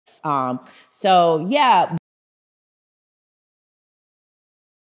So yeah.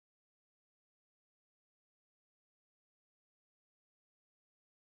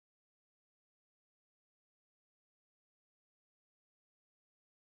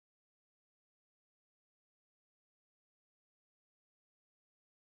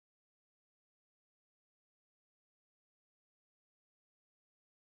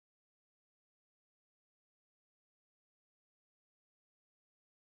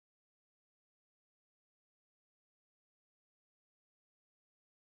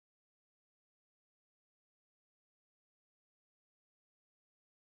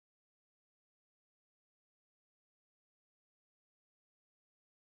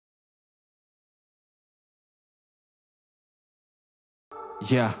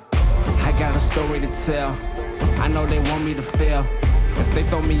 Yeah, I got a story to tell. I know they want me to fail. If they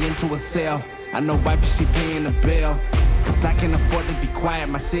throw me into a cell, I know wife she paying the bill. Cause I can afford to be quiet.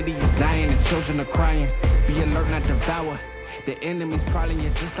 My city is dying and children are crying. Be alert, not devour. The enemy's prowling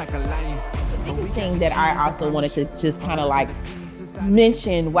you just like a lion. The biggest thing that I also wanted to just kind of like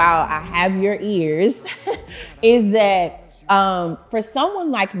mention while I have your ears is that for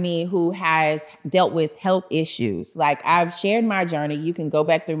someone like me who has dealt with health issues, like I've shared my journey. You can go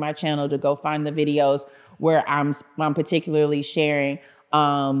back through my channel to go find the videos where I'm particularly sharing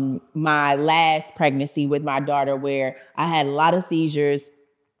my last pregnancy with my daughter, where I had a lot of seizures.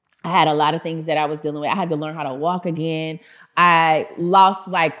 I had a lot of things that I was dealing with. I had to learn how to walk again. I lost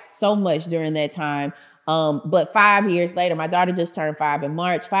like so much during that time. But 5 years later, my daughter just turned 5 in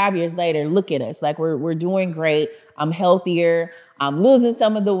March. 5 years later, look at us. Like we're doing great. I'm healthier. I'm losing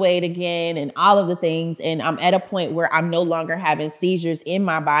some of the weight again and all of the things. And I'm at a point where I'm no longer having seizures in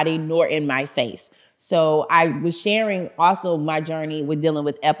my body nor in my face. So I was sharing also my journey with dealing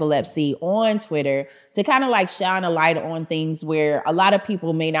with epilepsy on Twitter to kind of like shine a light on things where a lot of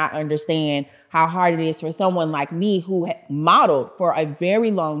people may not understand how hard it is for someone like me who modeled for a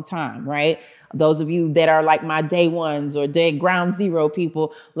very long time, right? Those of you that are like my day ones or day ground zero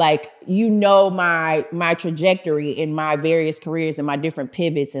people, like, you know, my trajectory in my various careers and my different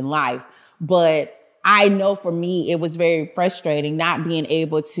pivots in life. But I know for me, it was very frustrating not being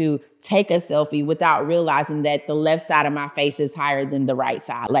able to take a selfie without realizing that the left side of my face is higher than the right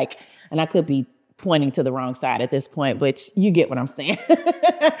side. Like, and I could be pointing to the wrong side at this point, but you get what I'm saying.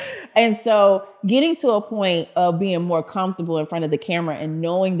 And so getting to a point of being more comfortable in front of the camera and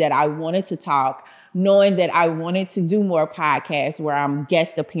knowing that I wanted to talk, knowing that I wanted to do more podcasts where I'm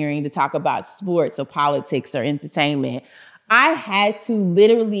guest appearing to talk about sports or politics or entertainment, I had to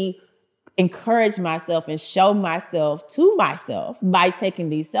literally encourage myself and show myself to myself by taking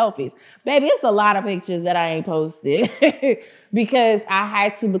these selfies. Baby, it's a lot of pictures that I ain't posted because I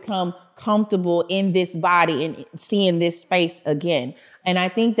had to become comfortable in this body and seeing this space again. And I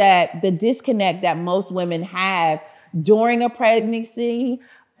think that the disconnect that most women have during a pregnancy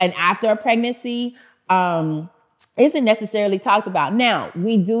and after a pregnancy, isn't necessarily talked about. Now,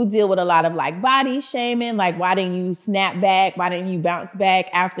 we do deal with a lot of like body shaming, like why didn't you snap back? Why didn't you bounce back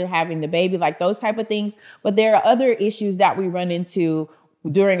after having the baby? Like those type of things. But there are other issues that we run into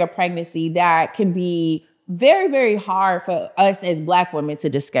during a pregnancy that can be very, very hard for us as Black women to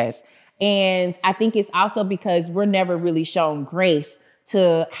discuss. And I think it's also because we're never really shown grace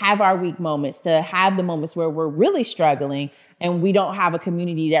to have our weak moments, to have the moments where we're really struggling and we don't have a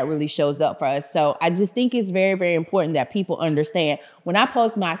community that really shows up for us. So I just think it's very, very important that people understand when I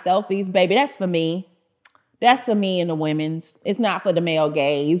post my selfies, baby, that's for me. That's for me and the women's. It's not for the male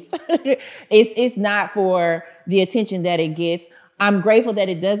gaze. It's not for the attention that it gets. I'm grateful that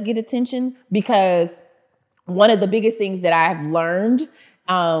it does get attention because one of the biggest things that I've learned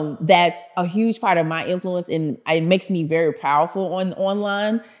that's a huge part of my influence and it makes me very powerful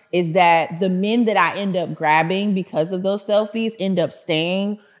online is that the men that I end up grabbing because of those selfies end up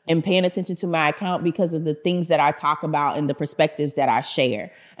staying and paying attention to my account because of the things that I talk about and the perspectives that I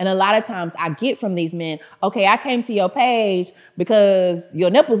share. And a lot of times I get from these men, okay, I came to your page because your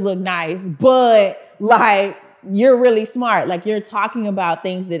nipples look nice, but like, you're really smart. Like you're talking about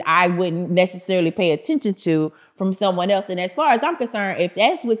things that I wouldn't necessarily pay attention to from someone else. And as far as I'm concerned, if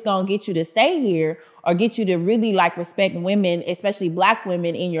that's what's going to get you to stay here or get you to really like respect women, especially Black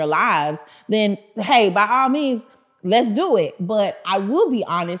women in your lives, then hey, by all means, let's do it. But I will be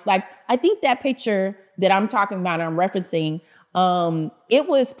honest, like I think that picture that I'm talking about, I'm referencing, it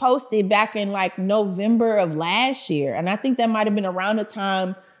was posted back in like November of last year. And I think that might've been around the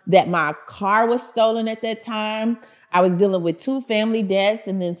time that my car was stolen at that time. I was dealing with 2 family deaths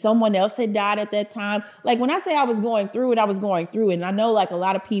and then someone else had died at that time. Like when I say I was going through it, I was going through it. And I know like a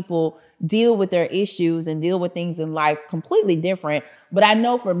lot of people deal with their issues and deal with things in life completely different. But I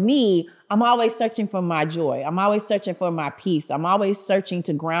know for me, I'm always searching for my joy. I'm always searching for my peace. I'm always searching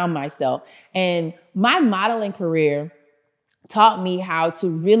to ground myself. And my modeling career taught me how to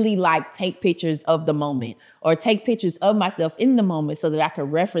really like take pictures of the moment or take pictures of myself in the moment so that I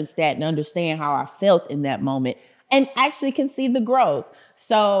could reference that and understand how I felt in that moment and actually can see the growth.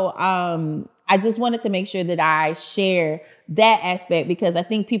 So I just wanted to make sure that I share that aspect because I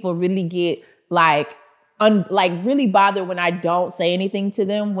think people really get like really bothered when I don't say anything to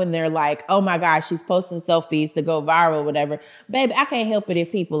them when they're like, oh my gosh, she's posting selfies to go viral, whatever. Baby, I can't help it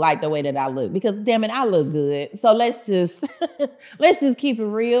if people like the way that I look because damn it, I look good. So let's just keep it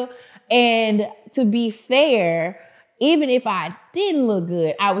real. And to be fair, even if I didn't look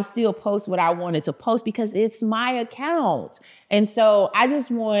good, I would still post what I wanted to post because it's my account. And so I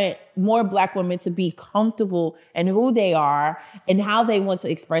just want more Black women to be comfortable in who they are and how they want to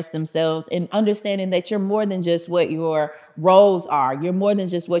express themselves and understanding that you're more than just what your roles are. You're more than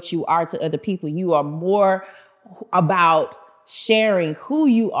just what you are to other people. You are more about sharing who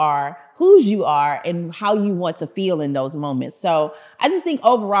you are, whose you are, and how you want to feel in those moments. So I just think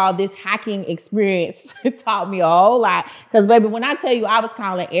overall, this hacking experience taught me a whole lot. Because baby, when I tell you, I was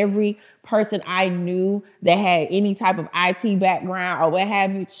calling every person I knew that had any type of IT background or what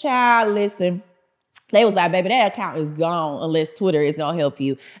have you, child, listen. They was like, baby, that account is gone unless Twitter is going to help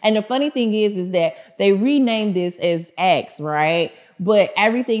you. And the funny thing is that they renamed this as X, right? But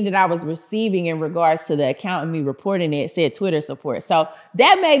everything that I was receiving in regards to the account and me reporting it said Twitter support. So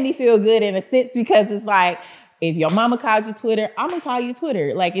that made me feel good in a sense because it's like, if your mama called you Twitter, I'm going to call you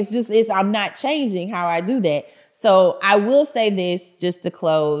Twitter. Like, I'm not changing how I do that. So I will say this just to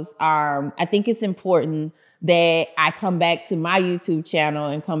close. I think it's important that I come back to my YouTube channel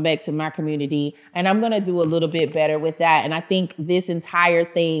and come back to my community. And I'm going to do a little bit better with that. And I think this entire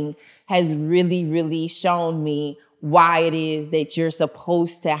thing has really, really shown me why it is that you're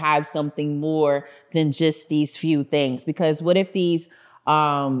supposed to have something more than just these few things. Because what if these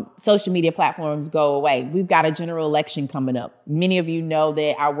social media platforms go away? We've got a general election coming up. Many of you know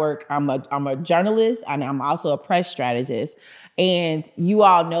that I'm a journalist and I'm also a press strategist. And you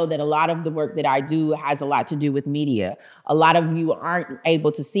all know that a lot of the work that I do has a lot to do with media. A lot of you aren't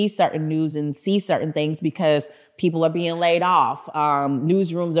able to see certain news and see certain things because people are being laid off.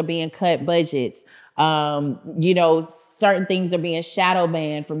 Newsrooms are being cut budgets. Certain things are being shadow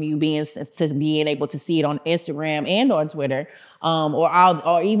banned from you being able to see it on Instagram and on Twitter,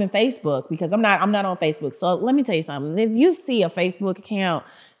 or even Facebook, because I'm not on Facebook. So let me tell you something. If you see a Facebook account,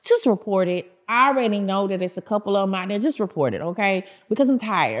 just report it. I already know that it's a couple of them out there. Just report it, okay? Because I'm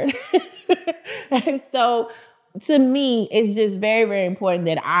tired. So to me, it's just very, very important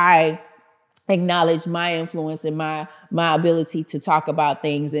that I acknowledge my influence and my ability to talk about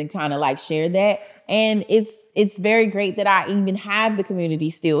things and kind of like share that. And it's very great that I even have the community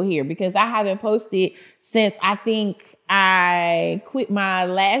still here because I haven't posted since I think I quit my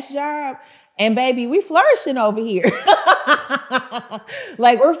last job. And baby, we flourishing over here.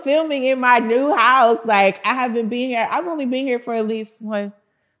 Like we're filming in my new house. Like I haven't been here. I've only been here for at least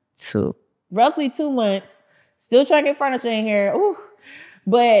roughly 2 months. Still trying to get furniture in here. Ooh.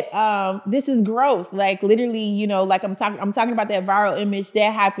 But this is growth. Like literally, like I'm talking about that viral image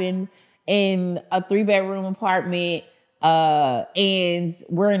that happened in a 3-bedroom apartment. And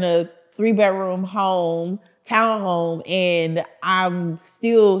we're in a 3-bedroom townhome, and I'm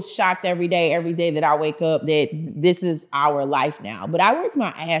still shocked every day that I wake up that this is our life now. But I worked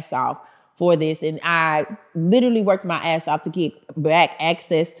my ass off for this, and I literally worked my ass off to get back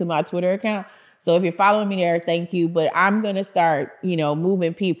access to my Twitter account. So if you're following me there, thank you. But I'm going to start,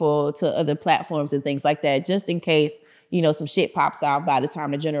 moving people to other platforms and things like that, just in case, some shit pops out by the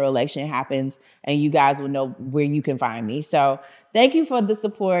time the general election happens and you guys will know where you can find me. So thank you for the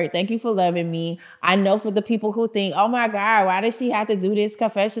support. Thank you for loving me. I know for the people who think, oh my God, why does she have to do this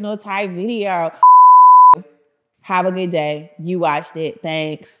confessional type video? Have a good day. You watched it.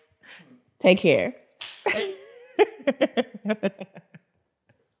 Thanks. Take care.